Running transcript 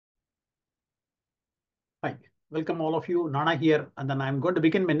Welcome all of you. Nana here, and then I'm going to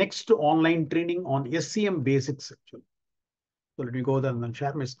begin my next online training on SCM basics actually. So let me go there and then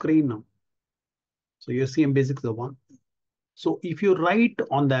share my screen now. So SCM basics is the one. So if you write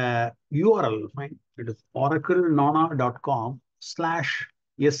on the URL, fine, it is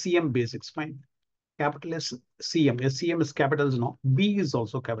oraclenana.com/SCM basics, fine. Capital SCM. SCM is capitals, no. B is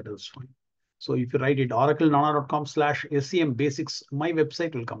also capitals, fine. So if you write it oraclenana.com/SCM basics, my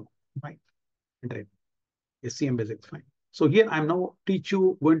website will come, fine. Right. SCM basics, fine. So here I'm now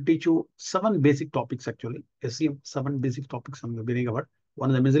going to teach you 7 basic topics actually. SCM 7 basic topics I'm beginning about.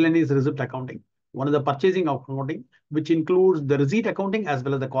 One is the miscellaneous receipt accounting. One is the purchasing accounting, which includes the receipt accounting as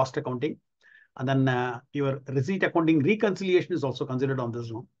well as the cost accounting. And then your receipt accounting reconciliation is also considered on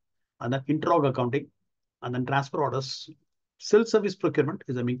this one. And then interlog accounting, and then transfer orders. Self-service procurement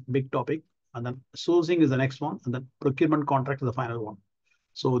is a big topic. And then sourcing is the next one. And then procurement contract is the final one.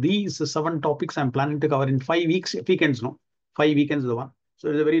 So these 7 topics I'm planning to cover in 5 weekends, no? 5 weekends is the one. So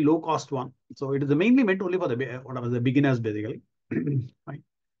it's a very low cost one. So it is mainly meant only for the beginners basically. Fine.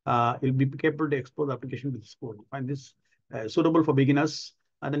 You'll be capable to explore the application with sport. Find this suitable for beginners.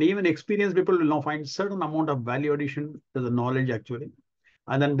 And then even experienced people will now find certain amount of value addition to the knowledge actually.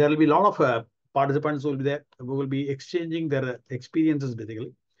 And then there will be a lot of participants who will be there, who will be exchanging their experiences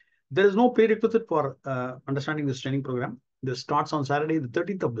basically. There is no prerequisite for understanding this training program. This starts on Saturday, the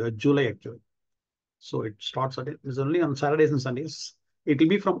 13th of July, actually. So it starts at it's only on Saturdays and Sundays. It will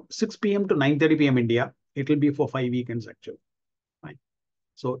be from 6 p.m. to 9:30 p.m. India. It will be for 5 weekends, actually. Fine.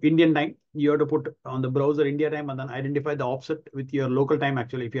 So Indian time, you have to put on the browser India time and then identify the offset with your local time,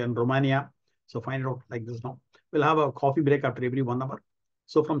 actually, if you're in Romania. So find it out like this now. We'll have a coffee break after every 1 hour.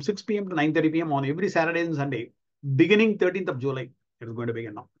 So from 6 p.m. to 9:30 p.m. on every Saturday and Sunday, beginning 13th of July, it is going to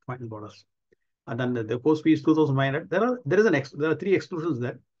begin now. Final borders. And then the course fee is 2,500. There are 3 exclusions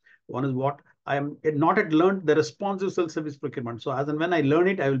there. One is what I am not yet learned the responsive self-service procurement. So as and when I learn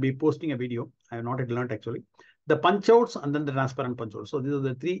it, I will be posting a video. I have not yet learned actually the punch outs and then the transparent punch outs. So these are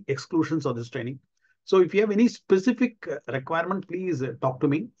the 3 exclusions of this training. So if you have any specific requirement, please talk to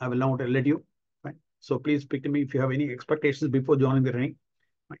me. I will now let you. Right? So please speak to me if you have any expectations before joining the training.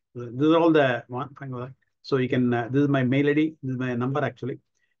 Right? These are all the one. So you can. This is my mail ID. This is my number actually.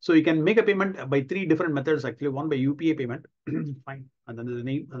 So you can make a payment by 3 different methods actually. One by UPA payment, fine, and then there's a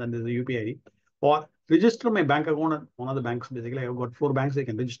name, and then there's a UPI ID, or register my bank account at one of the banks. Basically, I've got 4 banks. I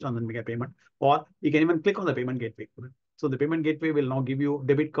can register and then make a payment, or you can even click on the payment gateway. So the payment gateway will now give you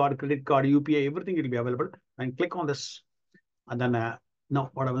debit card, credit card, UPI, everything will be available. And click on this, and then now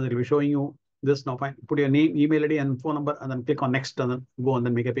whatever will be showing you this now. Fine, put your name, email ID, and phone number, and then click on next, and then go and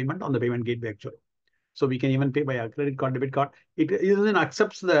then make a payment on the payment gateway actually. So we can even pay by a credit card, debit card. It even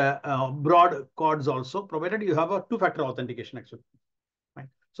accepts the broad cards also, provided you have a 2-factor authentication actually. Right.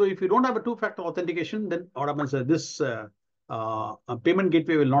 So if you don't have a 2-factor authentication, then what happens is this payment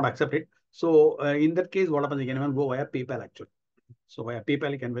gateway will not accept it. So in that case, what happens? You can even go via PayPal actually. So via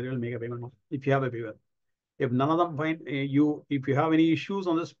PayPal, you can very well make a payment if you have a PayPal. If none of them find if you have any issues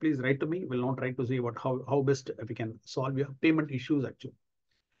on this, please write to me. We'll now try to see how best we can solve your payment issues actually.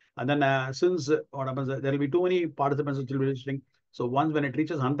 And then since what happens, there will be too many participants which will be registering. So once when it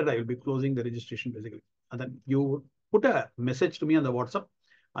reaches 100, I will be closing the registration basically. And then you put a message to me on the WhatsApp,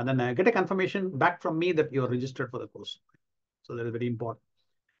 and then get a confirmation back from me that you are registered for the course. So that is very important.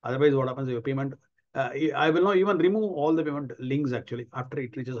 Otherwise, what happens, your payment, I will not even remove all the payment links actually after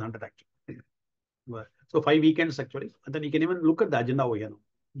it reaches 100 actually. So 5 weekends actually. And then you can even look at the agenda over here now.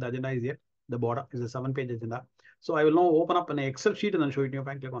 The agenda is here. The border is a 7-page agenda. So I will now open up an Excel sheet and then show it to you.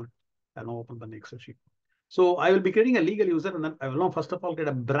 Click on it. I'll now open the Excel sheet. So I will be creating a legal user, and then I will now first of all create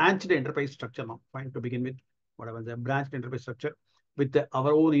a branched enterprise structure now. Fine, to begin with. Whatever the branched enterprise structure with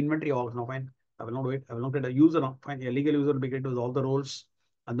our own inventory org now. Fine. I will not do it. I will not create a user now. Fine. A legal user will be created with all the roles,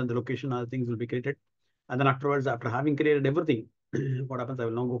 and then the location, other things will be created. And then afterwards, after having created everything, what happens? I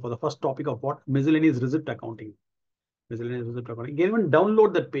will now go for the first topic of what? Miscellaneous receipt accounting. Miscellaneous receipt accounting. You can even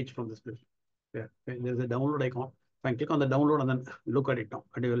download that page from this place. Yeah, there's a download icon. Fine, click on the download and then look at it now.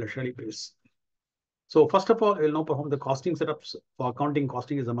 And you will surely please. So first of all, I will now perform the costing setups. For accounting,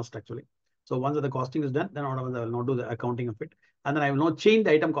 costing is a must actually. So once the costing is done, then I will now do the accounting of it. And then I will now change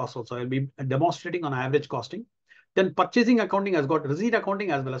the item cost also. I will be demonstrating on average costing. Then purchasing accounting has got receipt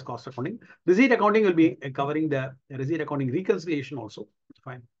accounting as well as cost accounting. Receipt accounting will be covering the receipt accounting reconciliation also.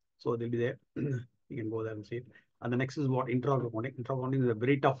 Fine. So they'll be there. You can go there and see it. And the next is what? Interlog accounting. Interlog accounting is a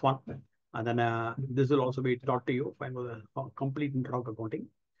very tough one. And then this will also be taught to you. Fine, with a complete interlog accounting.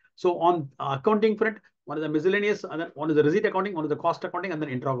 So on accounting front, one is the miscellaneous, and then one is the receipt accounting, one is the cost accounting, and then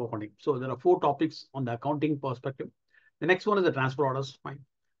interlog accounting. So there are 4 topics on the accounting perspective. The next one is the transfer orders. Fine.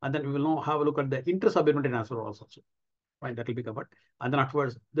 And then we will now have a look at the inter-subunit transfer also. Fine, that will be covered. And then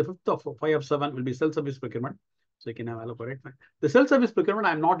afterwards, the fifth of 5 of 7 will be self-service procurement. So you can have a look at it. Fine. The self-service procurement,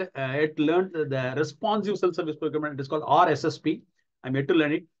 I'm not yet learned the responsive self-service procurement. It is called RSSP. I'm yet to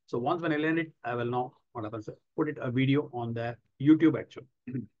learn it. So once when I learn it, I will know what happens. Put it a video on the YouTube actually.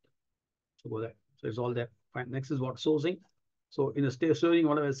 So go there. So it's all there. Fine. Next is what sourcing. So in the stage sourcing,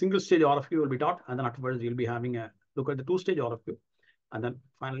 one of a single stage RFQ will be taught, and then afterwards you'll be having a look at the 2-stage RFQ. And then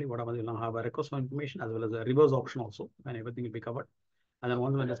finally, what happens, you'll now have a request for information as well as a reverse auction also, and everything will be covered. And then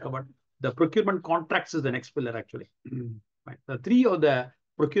once when it's covered, the procurement contracts is the next pillar actually. Right. The 3 of the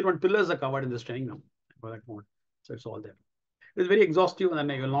procurement pillars are covered in this training now. For that moment. So it's all there. It's very exhaustive, and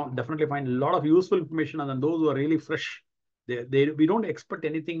then you will now definitely find a lot of useful information. And then those who are really fresh, we don't expect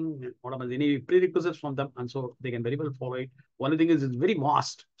anything, what happens, any prerequisites from them, and so they can very well follow it. One thing is it's very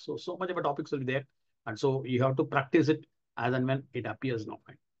vast, so much of a topics will be there, and so you have to practice it as and when it appears now.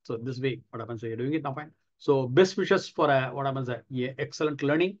 Fine. So this way, what happens? So you're doing it now. Fine. So best wishes for what happens? Excellent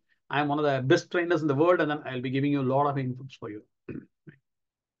learning. I'm one of the best trainers in the world, and then I'll be giving you a lot of inputs for you.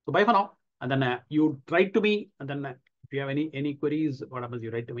 So bye for now, and then you write to me, and then if you have any queries, what happens?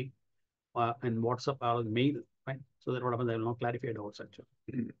 You write to me in WhatsApp or mail. Fine. So that what happens? I will now clarify doubts actually.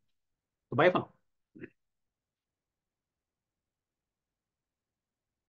 So bye for now.